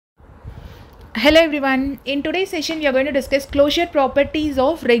Hello everyone. In today's session we are going to discuss closure properties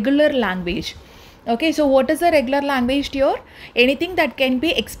of regular language. Okay, so what is a regular language here? Anything that can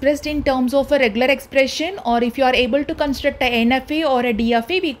be expressed in terms of a regular expression, or if you are able to construct a NFA or a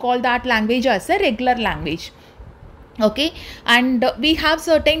DFA, we call that language as a regular language. Okay, and we have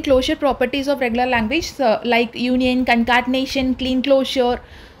certain closure properties of regular language like union, concatenation, clean closure,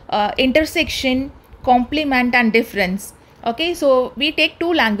 intersection, complement and difference. Okay, so we take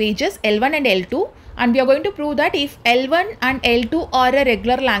two languages L1 and L2, and we are going to prove that if L1 and L2 are a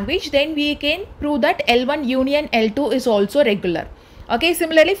regular language, then we can prove that L1 union L2 is also regular. Okay,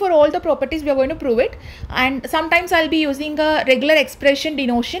 similarly for all the properties we are going to prove it, and sometimes I'll be using a regular expression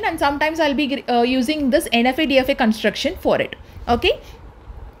denotion and sometimes I'll be using this NFA DFA construction for it. Okay,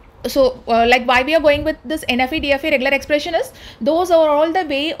 so like why we are going with this NFA DFA regular expression is those are all the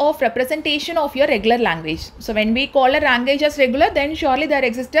way of representation of your regular language. So when we call a language as regular, then surely there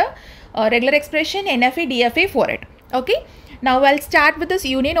exists a regular expression NFA DFA for it. Okay, now I'll start with this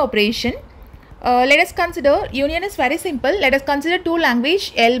union operation. Let us consider union is very simple. Let us consider two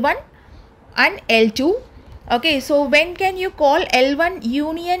language L1 and L2. Okay, so when can you call L1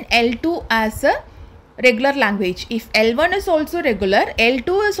 union L2 as a regular language? If L1 is also regular,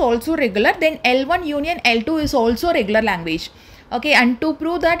 L2 is also regular, then L1 union L2 is also regular language. Okay, and to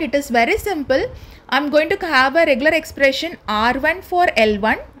prove that it is very simple, I'm going to have a regular expression R1 for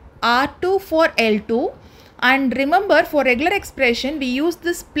L1, R2 for L2, and remember for regular expression we use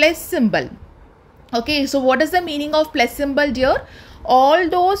this plus symbol. Okay, so what is the meaning of plus symbol here? All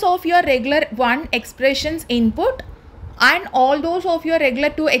those of your regular 1 expressions input and all those of your regular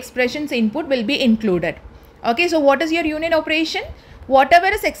 2 expressions input will be included. Okay, so what is your union operation? Whatever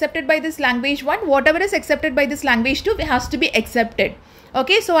is accepted by this language 1, whatever is accepted by this language 2 has to be accepted.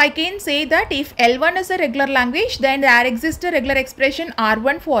 Okay, so I can say that if L1 is a regular language, then there exists a regular expression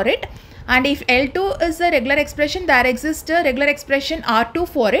R1 for it, and if L2 is a regular expression, there exists a regular expression R2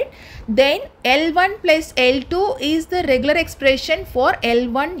 for it. Then L1 plus L2 is the regular expression for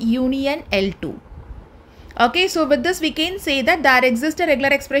L1 union L2. Okay, so with this we can say that there exists a regular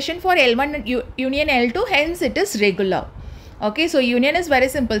expression for L1 union L2, hence it is regular. Okay, so union is very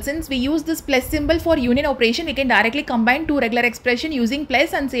simple. Since we use this plus symbol for union operation, we can directly combine two regular expression using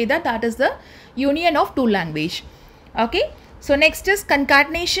plus and say that that is the union of two language. Okay, so next is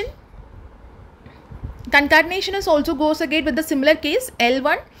concatenation. Concatenation is also goes again with the similar case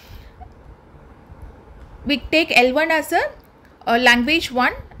L1. We take L1 as a language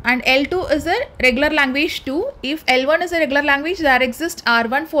 1 and L2 is a regular language 2. If L1 is a regular language, there exists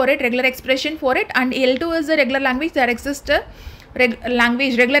R1 for it, regular expression for it, and L2 is a regular language, there exists a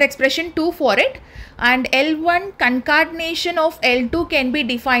regular expression 2 for it, and L1 concatenation of L2 can be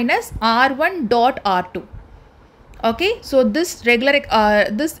defined as R1 dot R2. Okay, so this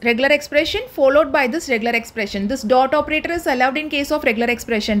regular expression followed by this regular expression. This dot operator is allowed in case of regular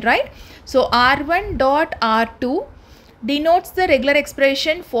expression, right? So R1 dot R2 denotes the regular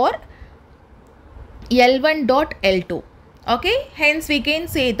expression for L1 dot L2. Okay, hence we can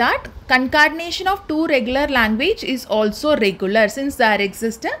say that concatenation of two regular language is also regular since there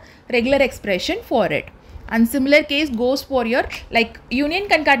exists a regular expression for it. And similar case goes for your like union,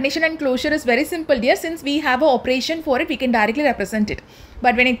 concatenation and closure is very simple here. Since we have an operation for it, we can directly represent it.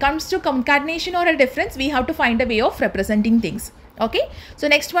 But when it comes to concatenation or a difference, we have to find a way of representing things. Okay, so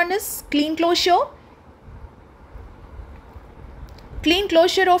next one is clean closure. Clean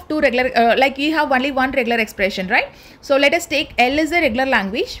closure of two regular, like we have only one regular expression, right? So let us take L is a regular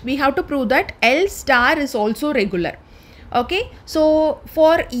language. We have to prove that L star is also regular. Okay, so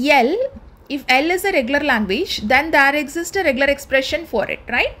for L, if L is a regular language, then there exists a regular expression for it,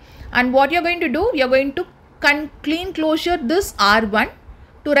 right? And what you're going to do, you're going to clean closure this R1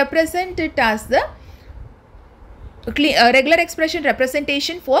 to represent it as the regular expression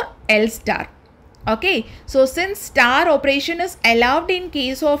representation for L star. Okay, so since star operation is allowed in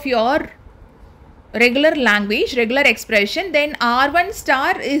case of your regular language, regular expression, then R1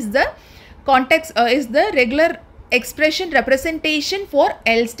 star is the context, is the regular expression representation for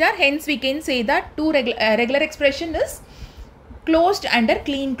L star. Hence we can say that two regular expression is closed under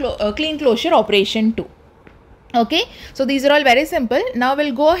clean closure operation 2. Okay, so these are all very simple. Now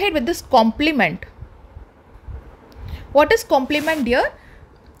we'll go ahead with this complement. What is complement here?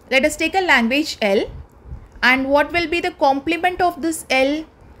 Let us take a language L, and what will be the complement of this L?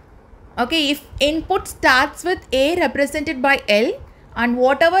 Okay, if input starts with A represented by L, and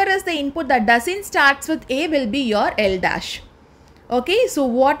whatever is the input that doesn't starts with A will be your L dash. Okay, so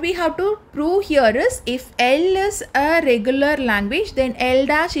what we have to prove here is if L is a regular language, then L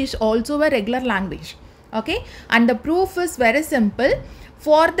dash is also a regular language. Okay, and the proof is very simple.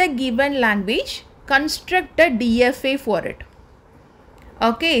 for the given language, construct a DFA for it.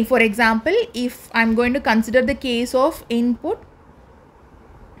 Okay, for example, if I'm going to consider the case of input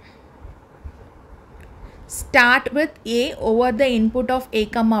start with A over the input of A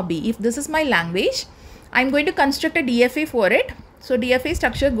comma B. If this is my language, I'm going to construct a DFA for it. So DFA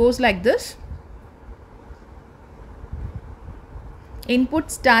structure goes like this. Input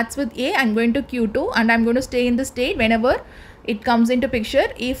starts with A, I'm going to Q2 and I'm going to stay in the state whenever it comes into picture.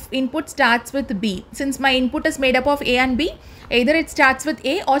 If input starts with B, since my input is made up of A and B, either it starts with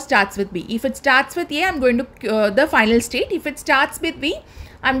A or starts with B. If it starts with A, I'm going to the final state. If it starts with B,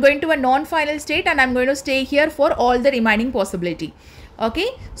 I'm going to a non-final state and I'm going to stay here for all the remaining possibility. Okay,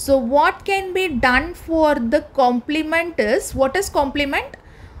 so what can be done for the complement is, what is complement?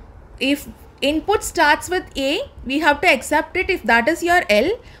 If input starts with A, we have to accept it if that is your L.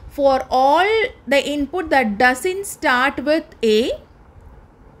 For all the input that doesn't start with A,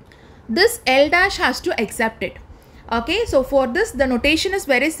 this L dash has to accept it. Okay, so for this the notation is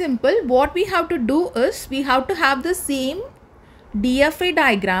very simple. What we have to do is we have to have the same DFA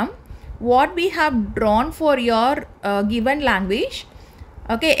diagram what we have drawn for your given language.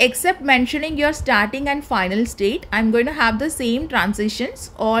 Okay, except mentioning your starting and final state, I'm going to have the same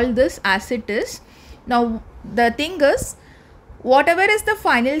transitions, all this as it is. Now the thing is, whatever is the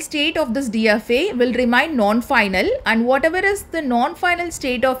final state of this DFA will remain non-final, and whatever is the non-final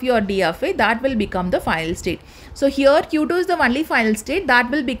state of your DFA, that will become the final state. So here Q2 is the only final state, that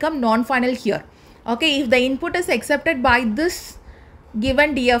will become non-final here. Okay, if the input is accepted by this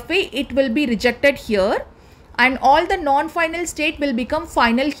given DFA, it will be rejected here, and all the non-final state will become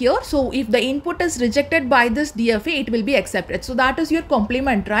final here. So if the input is rejected by this DFA, it will be accepted. So that is your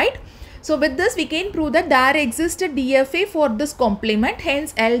complement, right? So with this we can prove that there exists a DFA for this complement,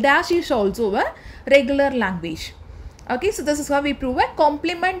 hence L dash is also a regular language. Okay, so this is how we prove a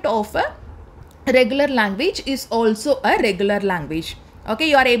complement of a regular language is also a regular language. Okay,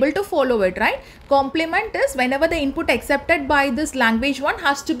 you are able to follow it, right? Complement is whenever the input accepted by this language one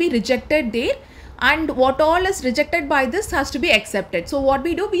has to be rejected there, and what all is rejected by this has to be accepted. So what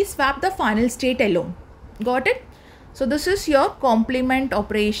we do, we swap the final state alone. Got it? So this is your complement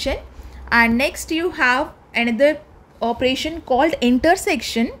operation. And next you have another operation called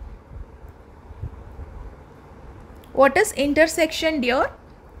intersection. What is intersection, dear?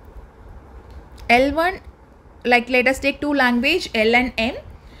 L1, like let us take two language L and M.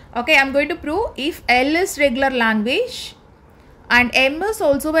 Okay, I'm going to prove if L is regular language and M is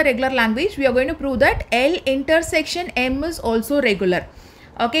also a regular language, we are going to prove that L intersection M is also regular.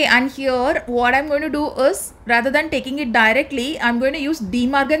 Okay, and here what I'm going to do is, rather than taking it directly, I'm going to use De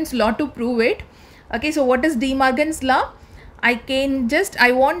Morgan's law to prove it. Okay, so what is De Morgan's law? I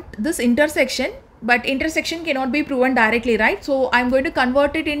want this intersection, but intersection cannot be proven directly, right? So I'm going to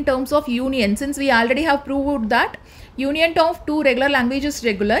convert it in terms of union, since we already have proved that union of two regular languages is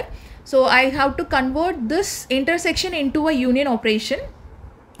regular. So I have to convert this intersection into a union operation.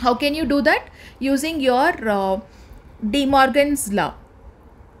 How can you do that? Using your De Morgan's law,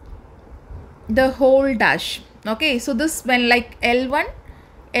 the whole dash. Okay, so this, when like L1,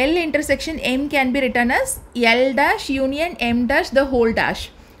 L intersection M can be written as L dash union M dash the whole dash.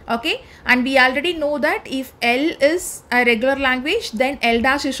 Okay, and we already know that if L is a regular language, then L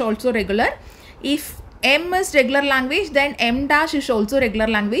dash is also regular. If M is regular language, then M dash is also regular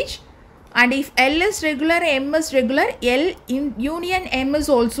language. And if L is regular, M is regular, L in union M is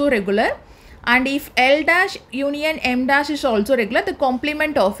also regular. And if L dash union M dash is also regular, the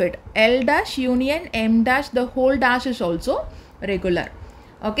complement of it, L dash union M dash the whole dash is also regular.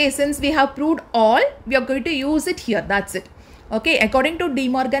 Okay, since we have proved all, we are going to use it here, that's it. Okay, according to De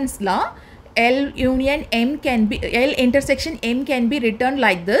Morgan's law, L union M can be, L intersection M can be written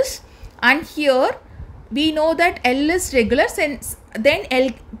like this. And here we know that L is regular, since then L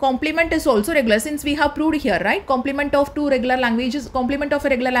complement is also regular, since we have proved here, right? Complement of two regular languages, complement of a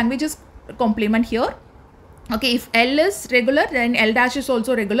regular language is complement here. Okay, if L is regular, then L dash is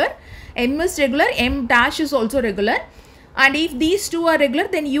also regular. M is regular, M dash is also regular. And if these two are regular,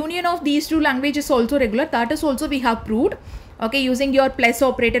 then union of these two languages is also regular. That is also we have proved. Okay, using your plus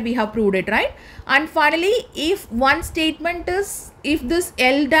operator we have proved it, right? And finally, if one statement is, if this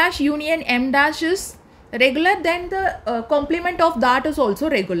L dash union M dash is regular, then the complement of that is also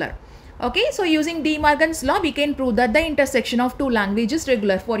regular. Okay, so using De Morgan's law, we can prove that the intersection of two languages is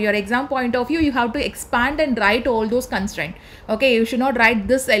regular. For your exam point of view, you have to expand and write all those constraints. Okay, you should not write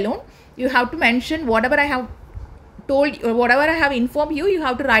this alone. You have to mention whatever I have told, or whatever I have informed you, you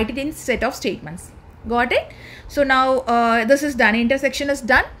have to write it in set of statements. Got it? So now this is done, intersection is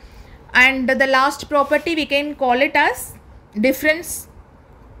done. And the last property we can call it as difference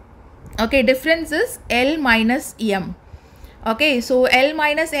Okay, difference is L minus M. Okay, so L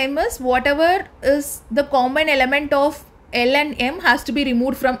minus M is whatever is the common element of L and M has to be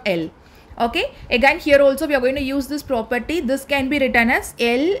removed from L. Okay, again here also we are going to use this property. This can be written as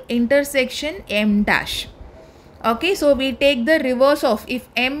L intersection M dash. Okay, so we take the reverse of, if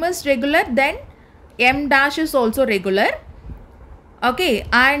M is regular, then M dash is also regular. Okay,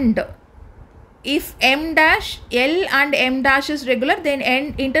 and if M dash, L and M dash is regular, then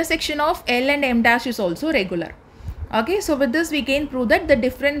intersection of L and M dash is also regular. Okay, so with this we can prove that the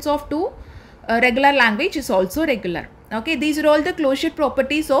difference of two regular language is also regular. Okay, these are all the closure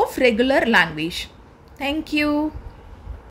properties of regular language. Thank you.